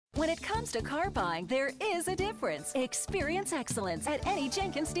When it comes to car buying, there is a difference. Experience excellence at any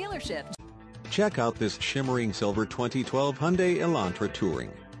Jenkins dealership. Check out this shimmering silver 2012 Hyundai Elantra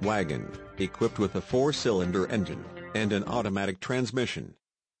touring wagon, equipped with a 4-cylinder engine and an automatic transmission.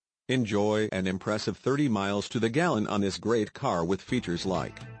 Enjoy an impressive 30 miles to the gallon on this great car with features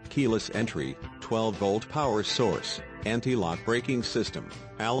like keyless entry, 12-volt power source, anti-lock braking system,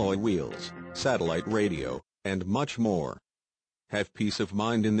 alloy wheels, satellite radio, and much more. Have peace of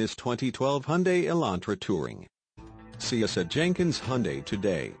mind in this 2012 Hyundai Elantra touring. See us at Jenkins Hyundai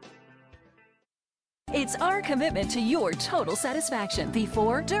today. It's our commitment to your total satisfaction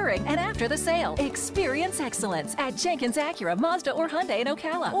before, during, and after the sale. Experience excellence at Jenkins Acura, Mazda, or Hyundai in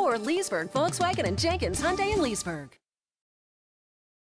Ocala, or Leesburg, Volkswagen and Jenkins Hyundai in Leesburg.